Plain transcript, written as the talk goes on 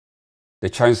the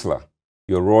Chancellor,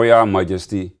 Your Royal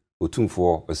Majesty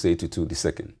Otumfuo Osei Tutu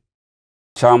II,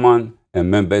 Chairman and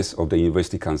members of the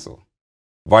University Council,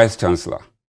 Vice Chancellor,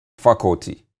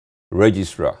 Faculty,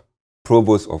 Registrar,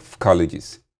 Provost of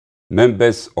Colleges,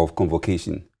 members of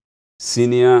Convocation,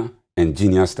 senior and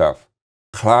junior staff,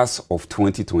 Class of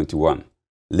 2021,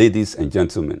 ladies and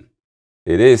gentlemen,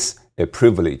 it is a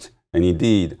privilege and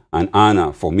indeed an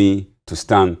honor for me to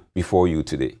stand before you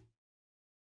today.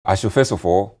 I should first of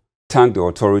all thank the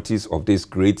authorities of this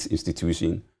great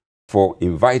institution for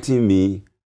inviting me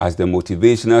as the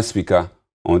motivational speaker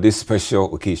on this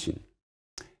special occasion.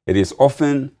 It is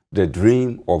often the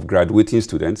dream of graduating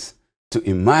students to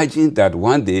imagine that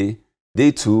one day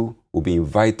they too will be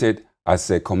invited as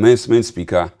a commencement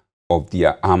speaker of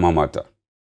their alma mater.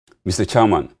 Mr.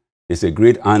 Chairman, it's a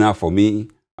great honor for me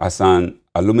as an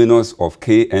alumnus of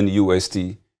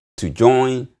KNUST to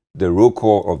join the roll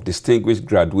call of distinguished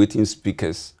graduating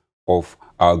speakers of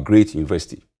our great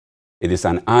university. It is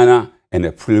an honor and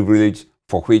a privilege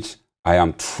for which I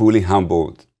am truly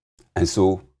humbled, and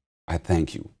so I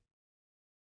thank you.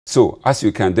 So, as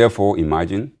you can therefore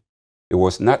imagine, it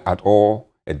was not at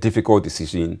all a difficult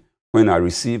decision when I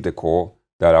received the call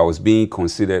that I was being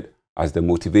considered as the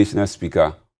motivational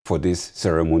speaker for this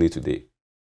ceremony today.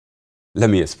 Let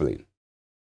me explain.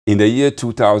 In the year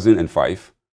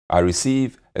 2005, I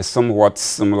received a somewhat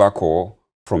similar call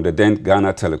from the then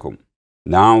Ghana Telecom,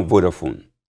 now Vodafone,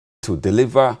 to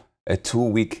deliver a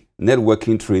 2-week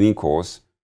networking training course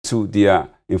to their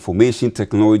information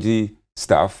technology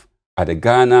staff at the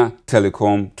Ghana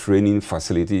Telecom Training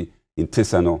Facility in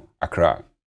Tesano, Accra.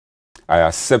 I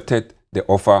accepted the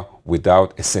offer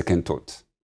without a second thought.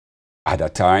 At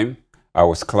that time, I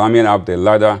was climbing up the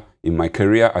ladder in my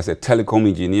career as a telecom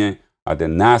engineer at the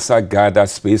NASA Goddard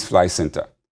Space Flight Center,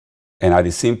 and at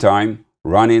the same time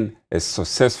running a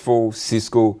successful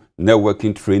Cisco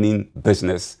networking training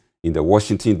business in the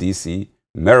Washington, D.C.,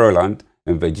 Maryland,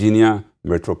 and Virginia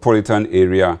metropolitan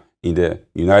area in the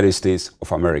United States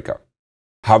of America,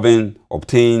 having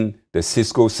obtained the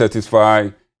Cisco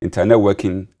Certified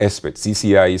Internetworking Expert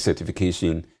CCIE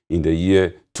certification in the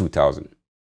year 2000.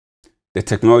 The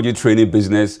technology training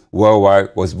business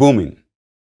worldwide was booming.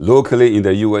 Locally in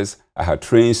the US, I had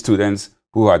trained students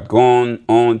who had gone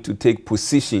on to take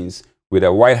positions with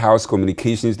the White House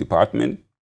Communications Department,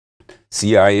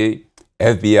 CIA,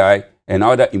 FBI, and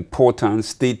other important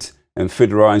state and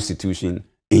federal institutions,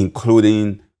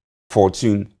 including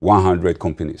Fortune 100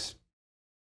 companies.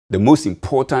 The most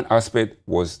important aspect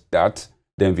was that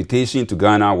the invitation to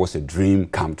Ghana was a dream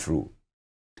come true.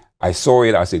 I saw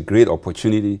it as a great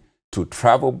opportunity to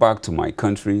travel back to my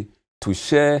country to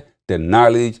share the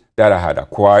knowledge that I had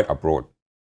acquired abroad,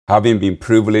 having been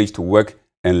privileged to work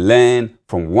and learn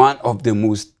from one of the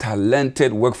most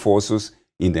talented workforces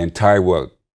in the entire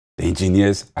world, the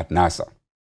engineers at NASA.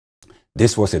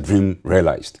 This was a dream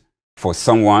realized for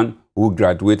someone who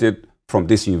graduated from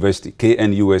this university,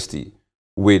 KNUST,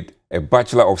 with a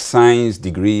Bachelor of Science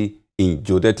degree in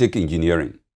geodetic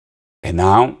engineering, and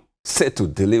now set to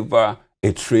deliver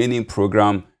a training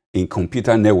program in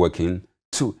computer networking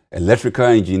to electrical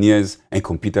engineers and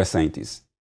computer scientists.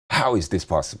 How is this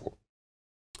possible?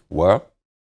 Well,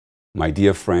 my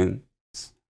dear friends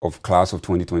of class of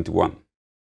 2021,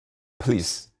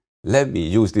 please let me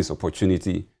use this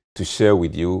opportunity to share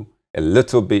with you a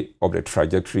little bit of the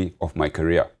trajectory of my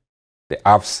career, the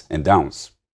ups and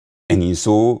downs, and in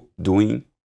so doing,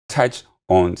 touch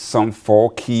on some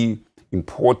 4 key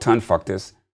important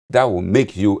factors that will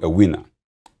make you a winner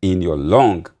in your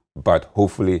long but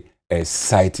hopefully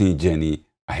exciting journey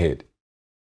ahead.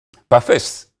 But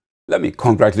first, let me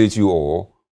congratulate you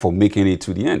all for making it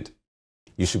to the end.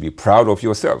 You should be proud of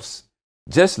yourselves.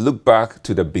 Just look back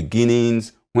to the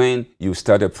beginnings when you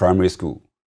started primary school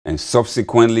and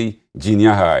subsequently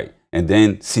junior high and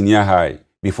then senior high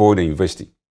before the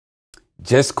university.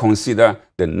 Just consider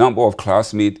the number of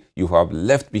classmates you have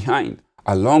left behind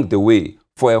along the way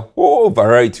for a whole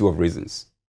variety of reasons.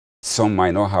 Some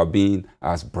might not have been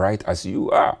as bright as you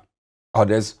are.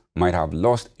 Others might have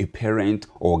lost a parent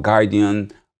or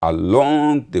guardian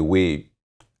along the way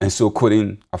and so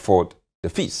couldn't afford the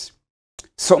fees.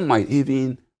 Some might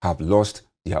even have lost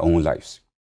their own lives.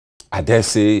 I dare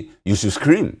say you should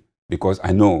scream because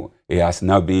I know it has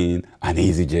not been an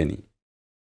easy journey.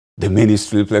 The many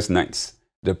sleepless nights,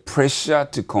 the pressure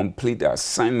to complete the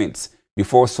assignments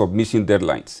before submission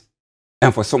deadlines,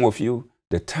 and for some of you,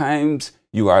 the times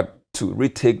you had to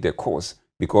retake the course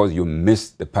because you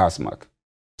missed the pass mark.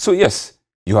 So yes,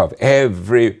 you have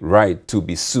every right to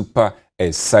be super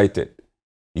excited.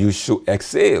 You should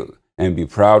excel and be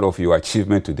proud of your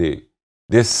achievement today.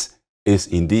 This is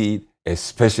indeed a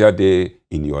special day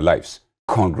in your lives.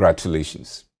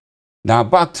 Congratulations. Now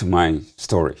back to my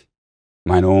story,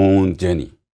 my own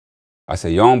journey. As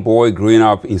a young boy growing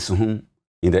up in Suhum,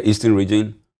 in the Eastern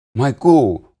region, my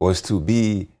goal was to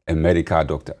be a medical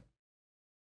doctor.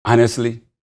 Honestly,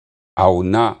 I would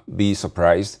not be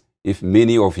surprised if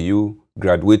many of you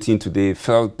graduating today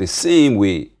felt the same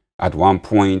way at one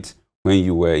point when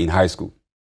you were in high school.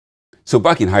 So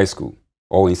back in high school,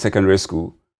 or in secondary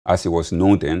school, as it was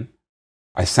known then,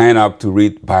 I signed up to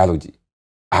read biology.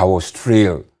 I was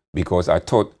thrilled because I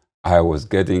thought I was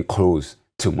getting close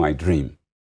to my dream.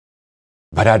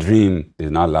 But that dream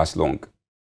did not last long.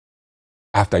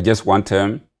 After just one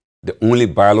term, the only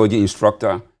biology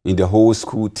instructor in the whole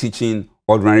school teaching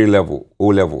ordinary level,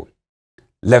 O-level,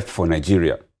 left for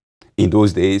Nigeria. In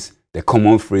those days, the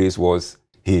common phrase was,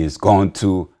 "He is gone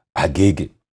to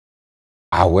Agege."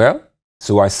 Ah well,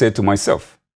 so I said to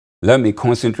myself, let me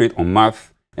concentrate on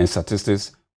math and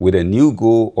statistics with a new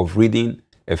goal of reading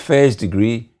a first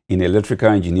degree in electrical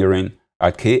engineering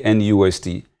at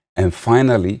KNUST and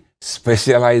finally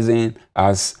specializing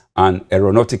as an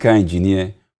aeronautical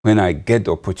engineer when I get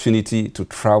the opportunity to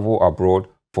travel abroad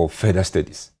for further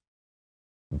studies.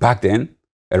 Back then,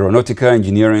 aeronautical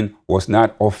engineering was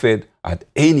not offered at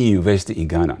any university in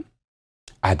Ghana.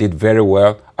 I did very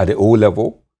well at the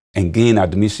O-level and gained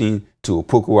admission to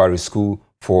Opoku School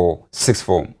for sixth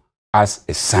form as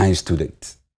a science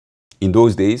student. In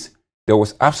those days, there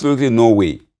was absolutely no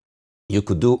way you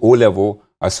could do O-level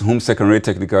at Home Secondary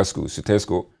Technical School,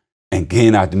 Sutesco, and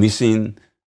gain admission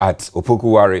at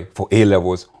Opoku for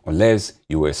A-levels unless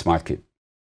you were a smart kid.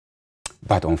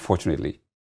 But unfortunately,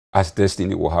 as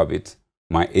destiny will have it,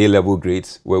 my A-level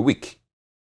grades were weak,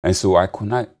 and so I could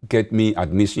not get me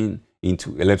admission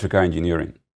into electrical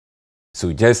engineering.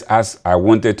 So just as I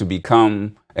wanted to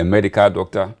become a medical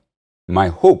doctor, my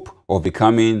hope of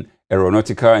becoming an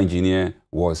aeronautical engineer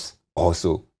was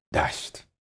also dashed.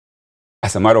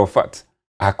 As a matter of fact,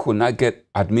 I could not get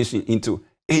admission into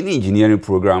any engineering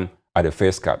program at the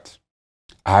first cut.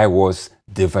 I was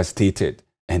devastated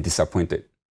and disappointed.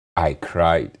 I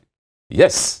cried.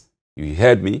 Yes, you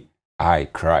heard me, I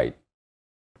cried.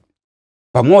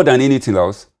 But more than anything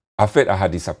else, I felt I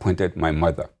had disappointed my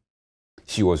mother.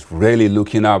 She was really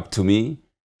looking up to me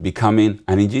becoming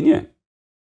an engineer,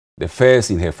 the first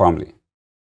in her family,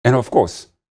 and of course,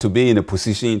 to be in a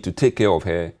position to take care of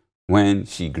her when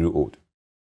she grew old.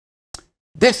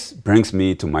 This brings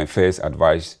me to my first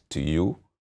advice to you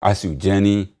as you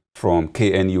journey from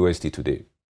KNUST today.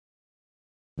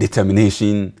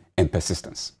 Determination and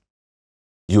persistence.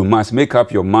 You must make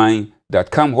up your mind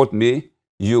that come what may,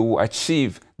 you will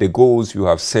achieve the goals you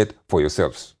have set for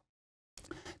yourselves.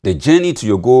 The journey to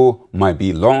your goal might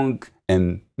be long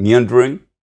and meandering,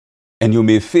 and you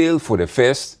may fail for the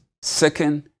first,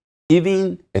 second,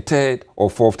 even a third or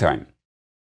fourth time.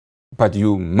 But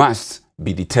you must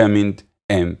be determined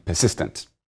and persistent.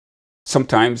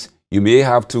 Sometimes you may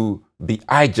have to be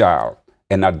agile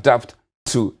and adapt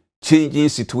to changing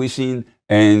situations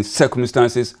and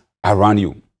circumstances around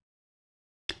you.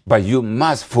 But you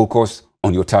must focus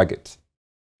on your target.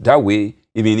 That way,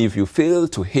 even if you fail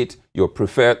to hit your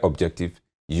preferred objective,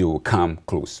 you will come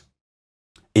close.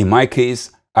 In my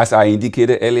case, as I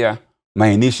indicated earlier, my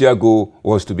initial goal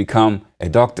was to become a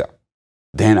doctor.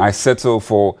 Then I settled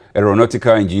for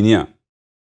aeronautical engineer.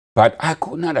 But I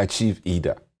could not achieve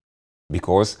either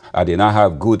because I did not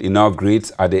have good enough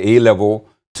grades at the A-level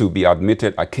to be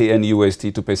admitted at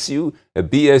KNUST to pursue a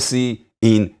BSc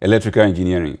in electrical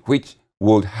engineering, which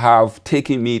would have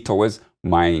taken me towards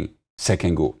my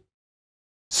second goal.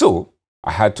 So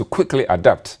I had to quickly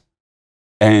adapt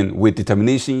and with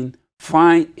determination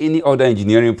find any other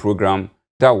engineering program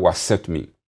that will accept me.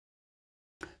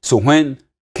 So when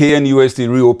KNUST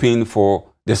reopened for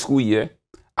the school year,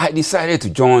 I decided to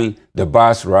join the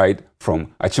bus ride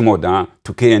from Achimota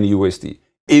to KNUST,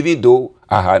 even though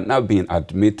I had not been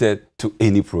admitted to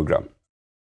any program.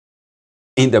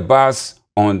 In the bus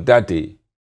on that day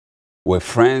were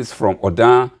friends from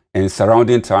Odan and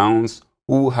surrounding towns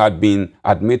who had been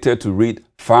admitted to read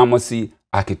pharmacy,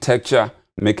 architecture,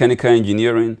 mechanical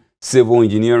engineering, civil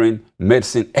engineering,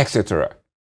 medicine, etc.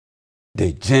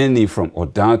 The journey from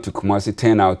Odan to Kumasi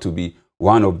turned out to be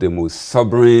one of the most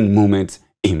sobering moments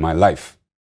in my life.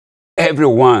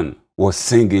 Everyone was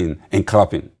singing and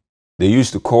clapping. They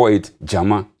used to call it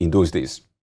Jama in those days.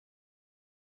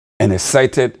 And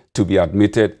excited to be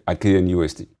admitted at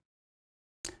KNUST.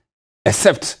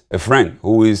 Except a friend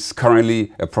who is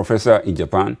currently a professor in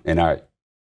Japan and I.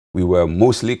 We were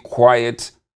mostly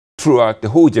quiet throughout the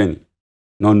whole journey,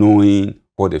 not knowing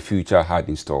what the future had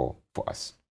in store for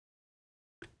us.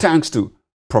 Thanks to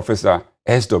Professor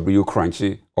S.W.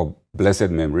 Crunchy of blessed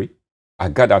memory, I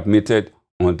got admitted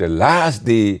on the last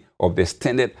day of the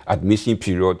standard admission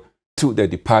period to the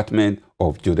Department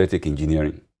of Geodetic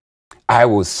Engineering. I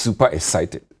was super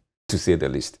excited, to say the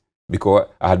least, because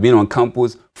I had been on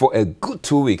campus for a good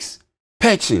 2 weeks,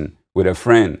 perching with a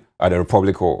friend at the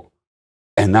Republic Hall,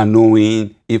 and not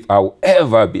knowing if I would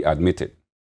ever be admitted.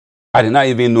 I did not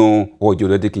even know what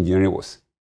geodetic engineering was.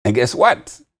 And guess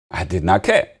what? I did not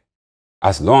care.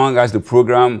 As long as the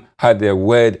program had the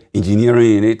word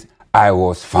engineering in it, I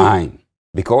was fine.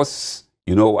 Because,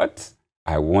 you know what?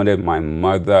 I wanted my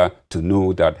mother to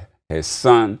know that her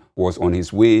son was on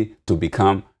his way to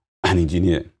become an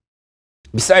engineer.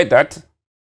 Besides that,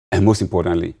 and most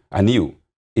importantly, I knew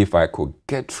if I could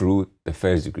get through the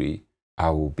first degree, I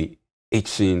would be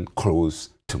itching close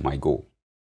to my goal.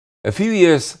 A few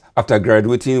years after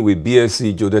graduating with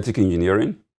BSc Geodetic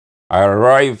Engineering, I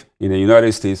arrived in the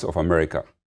United States of America,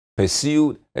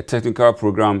 pursued a technical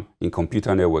program in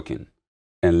computer networking,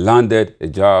 and landed a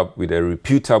job with a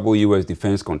reputable U.S.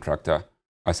 defense contractor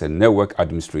as a network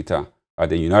administrator at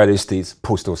the United States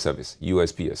Postal Service,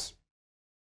 USPS.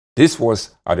 This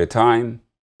was at a time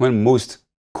when most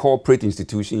corporate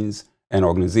institutions and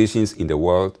organizations in the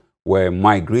world were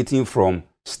migrating from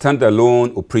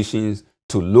standalone operations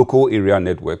to local area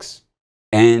networks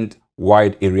and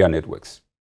wide area networks.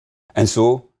 And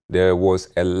so there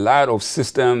was a lot of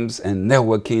systems and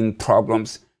networking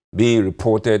problems being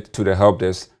reported to the help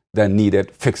desk that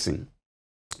needed fixing.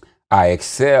 I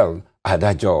excelled at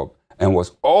that job and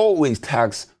was always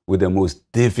tasked with the most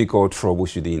difficult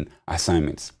troubleshooting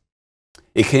assignments.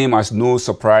 It came as no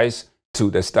surprise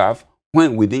to the staff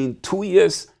when within 2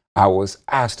 years I was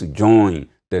asked to join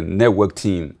the network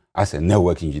team as a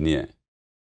network engineer.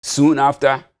 Soon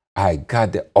after, I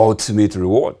got the ultimate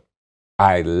reward.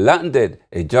 I landed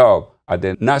a job at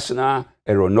the National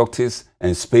Aeronautics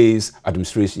and Space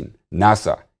Administration,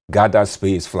 NASA, Goddard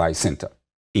Space Flight Center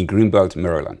in Greenbelt,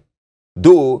 Maryland.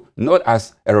 Though not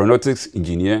as aeronautics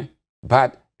engineer,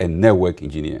 but a network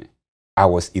engineer. I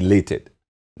was elated.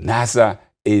 NASA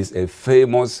is a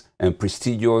famous and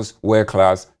prestigious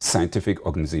world-class scientific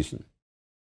organization.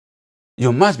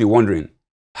 You must be wondering,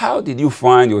 how did you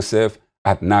find yourself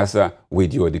at NASA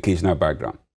with your educational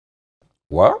background?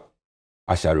 Well,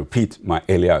 I shall repeat my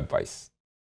earlier advice.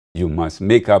 You must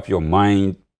make up your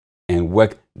mind and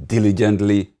work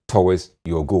diligently towards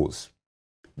your goals.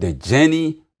 The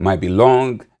journey might be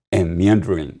long and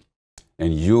meandering,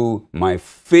 and you might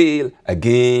fail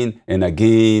again and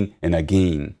again and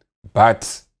again,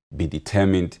 but be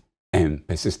determined and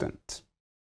persistent.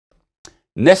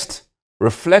 Next,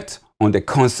 reflect on the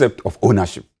concept of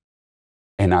ownership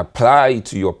and apply it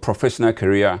to your professional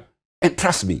career, and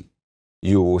trust me,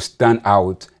 you will stand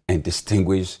out and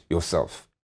distinguish yourself.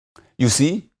 You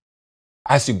see,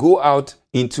 as you go out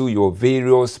into your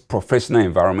various professional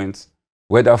environments,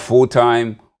 whether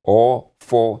full-time or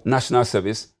for national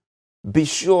service, be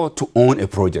sure to own a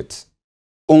project,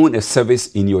 own a service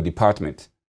in your department.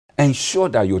 Ensure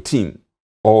that your team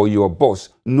or your boss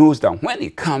knows that when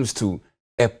it comes to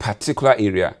a particular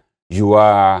area, you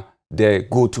are the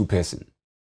go-to person.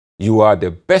 You are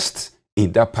the best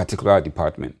in that particular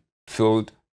department,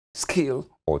 field, skill,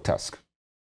 or task.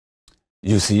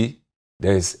 You see,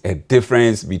 there's a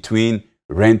difference between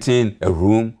renting a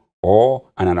room or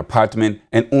an apartment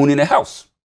and owning a house.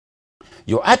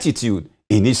 Your attitude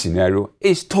in each scenario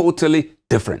is totally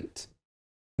different.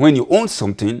 When you own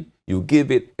something, you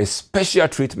give it a special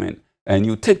treatment and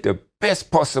you take the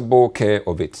best possible care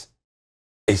of it.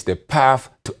 It's the path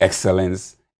to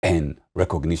excellence and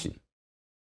recognition.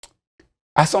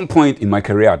 At some point in my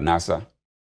career at NASA,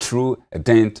 through a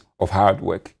dint of hard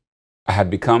work, I had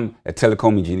become a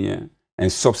telecom engineer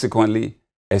and subsequently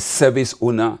a service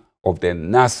owner of the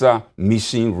NASA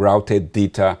mission routed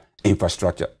data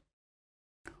infrastructure.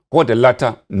 What the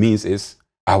latter means is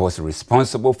I was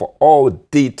responsible for all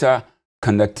data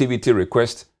connectivity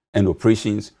requests and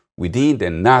operations within the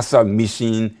NASA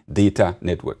mission data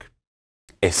network.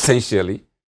 Essentially,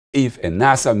 if a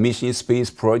NASA mission space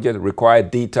project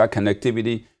required data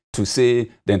connectivity to, say,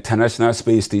 the International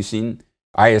Space Station,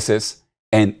 ISS,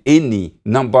 and any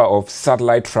number of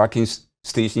satellite tracking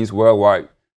stations worldwide,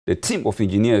 the team of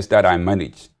engineers that I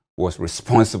managed was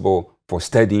responsible for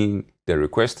studying the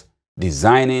request,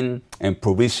 designing and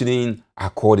provisioning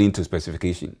according to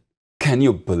specification. Can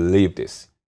you believe this?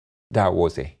 That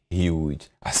was a huge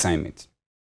assignment.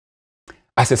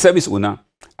 As a service owner,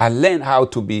 I learned how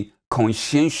to be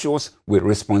conscientious with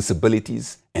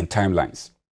responsibilities and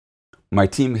timelines. My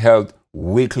team held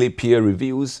weekly peer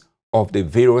reviews of the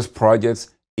various projects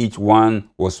each one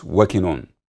was working on.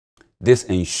 this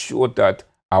ensured that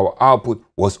our output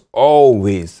was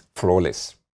always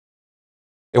flawless.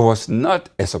 It was not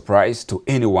a surprise to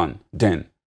anyone then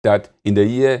that in the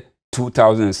year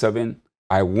 2007,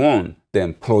 I won the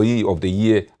Employee of the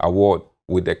Year award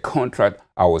with the contract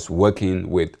I was working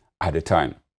with at the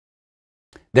time.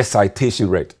 The citation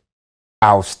read,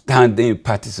 "Outstanding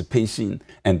participation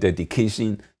and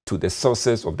dedication to the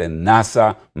success of the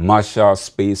NASA Marshall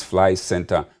Space Flight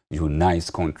Center UNICE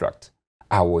contract.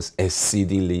 I was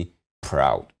exceedingly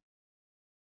proud."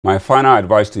 My final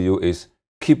advice to you is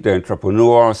keep the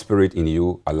entrepreneurial spirit in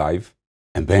you alive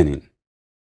and burning.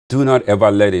 Do not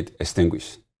ever let it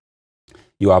extinguish.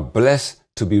 You are blessed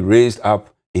to be raised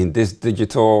up in this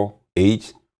digital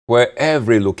age where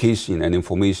every location and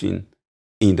information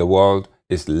in the world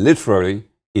is literally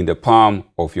in the palm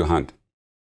of your hand.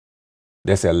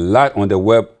 There's a lot on the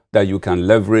web that you can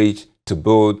leverage to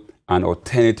build an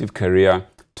alternative career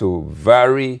to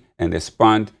vary and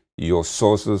expand your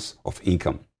sources of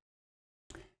income.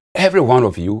 Every one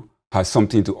of you has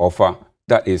something to offer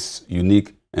that is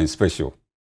unique and special.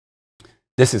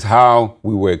 This is how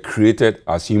we were created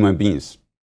as human beings.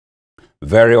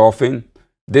 Very often,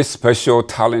 this special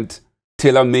talent,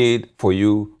 tailor-made for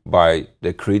you by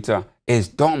the Creator, is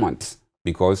dormant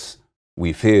because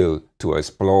we fail to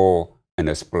explore and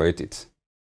exploit it.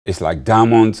 It's like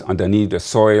diamonds underneath the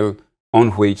soil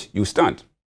on which you stand.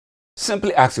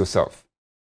 Simply ask yourself,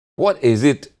 what is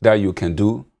it that you can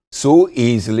do so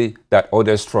easily that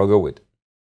others struggle with?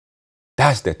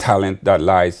 That's the talent that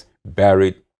lies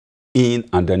buried in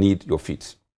underneath your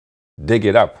feet. Dig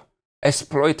it up,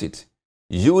 exploit it,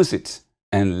 use it,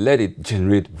 and let it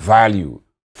generate value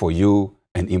for you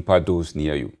and impact those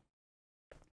near you.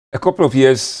 A couple of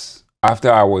years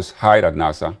after I was hired at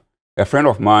NASA, a friend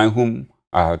of mine whom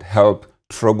I had helped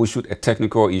troubleshoot a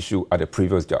technical issue at a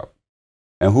previous job,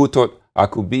 and who thought I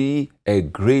could be a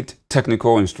great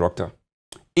technical instructor,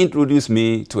 introduced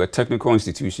me to a technical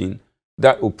institution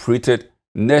that operated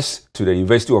next to the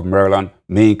University of Maryland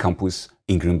main campus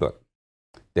in Greenbelt.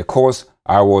 The course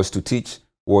I was to teach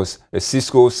was a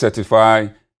Cisco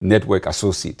Certified Network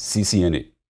Associate, CCNA.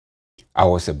 I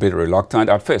was a bit reluctant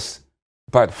at first,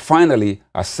 but finally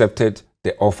accepted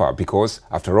the offer because,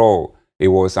 after all, it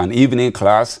was an evening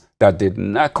class that did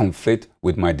not conflict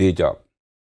with my day job.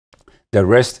 The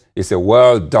rest is a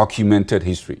well-documented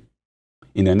history.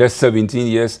 In the next 17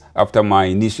 years after my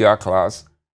initial class,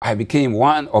 I became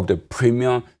one of the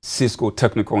premier Cisco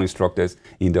technical instructors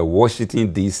in the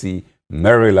Washington, D.C.,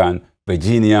 Maryland,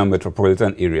 Virginia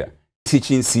metropolitan area,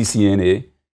 teaching CCNA,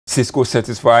 Cisco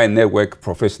Certified Network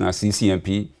Professional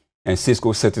CCNP, and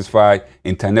Cisco Certified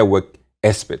Internetwork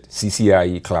Expert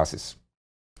CCIE classes.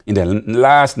 In the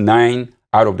last 9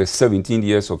 out of the 17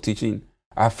 years of teaching,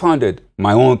 I founded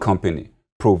my own company,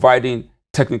 providing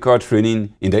technical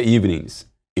training in the evenings,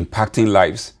 impacting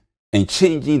lives, and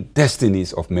changing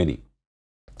destinies of many.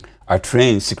 I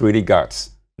trained security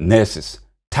guards, nurses,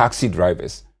 taxi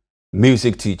drivers,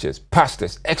 music teachers,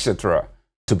 pastors, etc.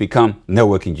 to become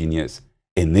network engineers,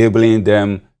 enabling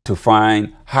them to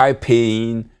find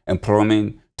high-paying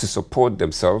employment to support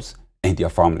themselves and their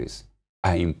families.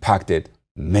 I impacted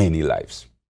many lives.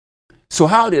 So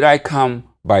how did I come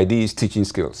by these teaching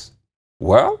skills?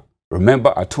 Well,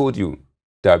 remember I told you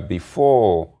that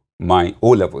before my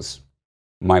O-levels,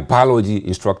 my biology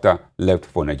instructor left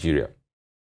for Nigeria.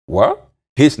 Well,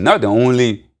 he's not the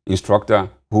only instructor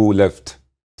who left.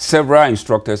 Several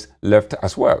instructors left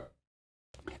as well.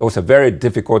 It was a very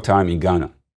difficult time in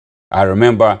Ghana. I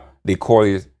remember they call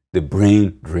it the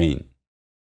brain drain.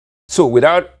 So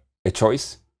without a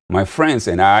choice, my friends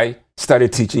and I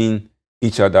started teaching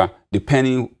each other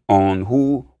depending on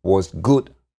who was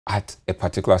good at a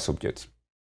particular subject.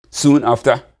 Soon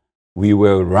after, we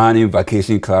were running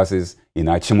vacation classes in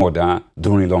Achimota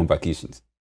during long vacations.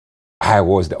 I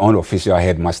was the unofficial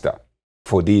headmaster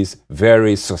for these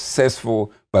very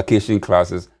successful vacation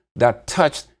classes that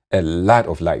touched a lot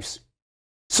of lives.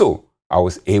 So I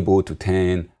was able to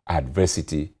turn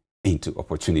adversity into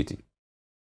opportunity.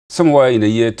 Somewhere in the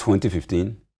year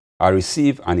 2015, I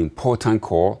received an important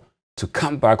call to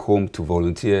come back home to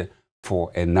volunteer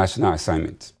for a national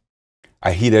assignment.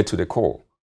 I heeded to the call,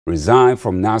 resigned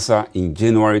from NASA in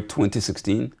January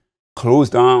 2016,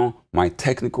 closed down my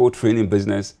technical training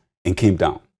business, and came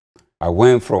down. I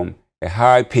went from a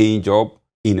high-paying job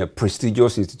in a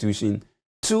prestigious institution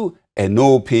to a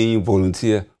no-paying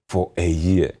volunteer for a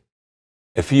year.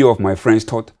 A few of my friends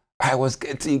thought I was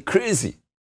getting crazy,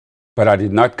 but I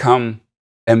did not come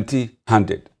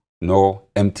empty-handed nor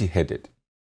empty-headed.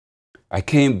 I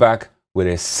came back with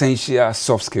essential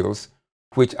soft skills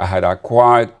which I had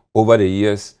acquired over the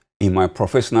years in my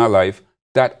professional life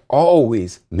that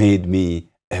always made me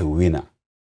a winner.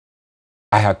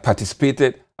 I had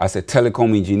participated as a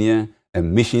telecom engineer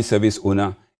and mission service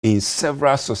owner in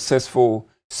several successful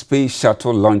space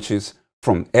shuttle launches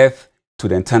from Earth to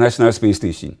the International Space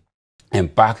Station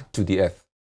and back to the Earth.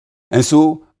 And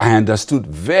so I understood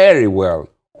very well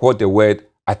what the word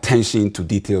attention to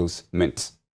details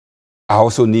meant. I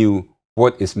also knew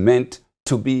what it meant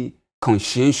to be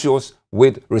conscientious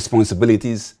with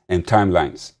responsibilities and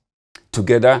timelines.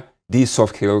 Together, these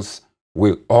soft skills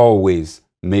will always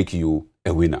make you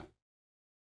a winner.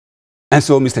 And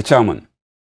so, Mr. Chairman,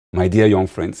 my dear young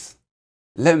friends,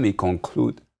 let me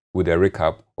conclude with a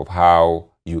recap of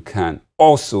how you can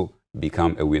also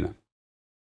become a winner.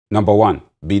 Number 1,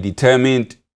 be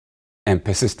determined and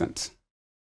persistent.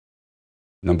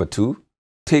 Number 2,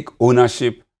 take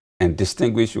ownership and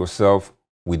distinguish yourself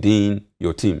within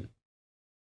your team.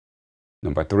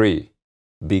 Number 3,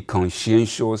 be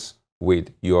conscientious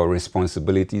with your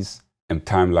responsibilities and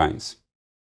timelines.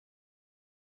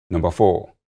 Number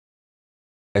 4,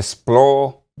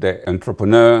 explore the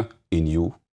entrepreneur in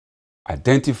you,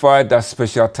 identify that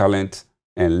special talent,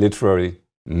 and literally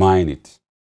mine it.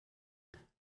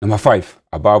 Number 5,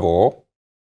 above all,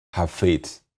 have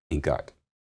faith in God.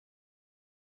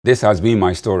 This has been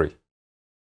my story.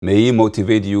 May it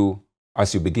motivate you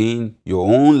as you begin your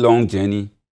own long journey,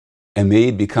 and may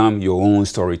it become your own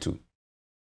story too.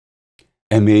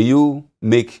 And may you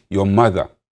make your mother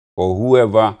or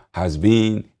whoever has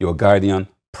been your guardian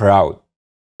proud,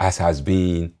 as has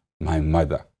been my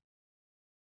mother.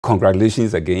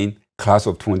 Congratulations again, class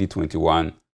of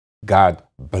 2021. God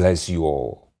bless you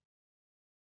all.